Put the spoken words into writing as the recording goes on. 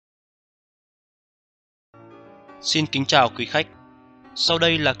Xin kính chào quý khách. Sau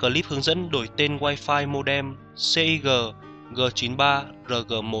đây là clip hướng dẫn đổi tên Wi-Fi modem CIG93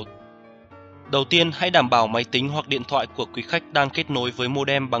 của. Đầu tiên, hãy đảm bảo máy tính hoặc điện thoại của quý khách đang kết nối với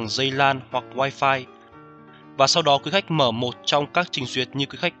modem bằng dây LAN hoặc Wi-Fi. Và sau đó quý khách mở một trong các trình duyệt như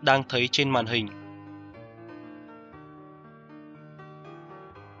quý khách đang thấy trên màn hình.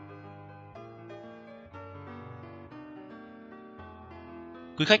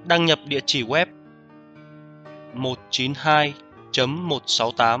 Quý khách đăng nhập địa chỉ web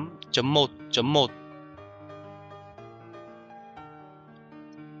 192.168.1.1.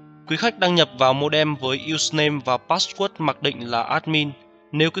 Quý khách đăng nhập vào modem với username và password mặc định là admin.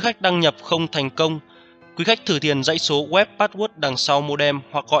 Nếu quý khách đăng nhập không thành công, quý khách thử điền dãy số web password đằng sau modem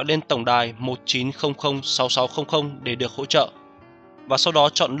hoặc gọi lên tổng đài 19006600 để được hỗ trợ. Và sau đó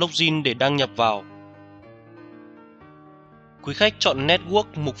chọn login để đăng nhập vào. Quý khách chọn Network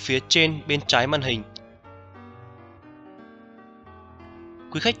mục phía trên bên trái màn hình.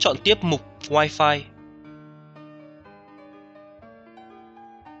 Quý khách chọn tiếp mục Wi-Fi.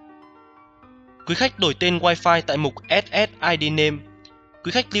 Quý khách đổi tên Wi-Fi tại mục SSID Name.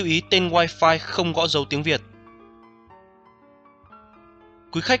 Quý khách lưu ý tên Wi-Fi không gõ dấu tiếng Việt.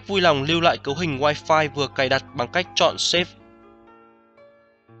 Quý khách vui lòng lưu lại cấu hình Wi-Fi vừa cài đặt bằng cách chọn Save.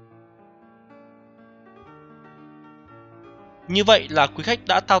 Như vậy là quý khách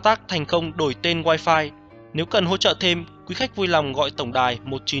đã thao tác thành công đổi tên Wi-Fi. Nếu cần hỗ trợ thêm, quý khách vui lòng gọi tổng đài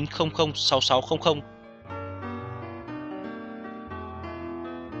 19006600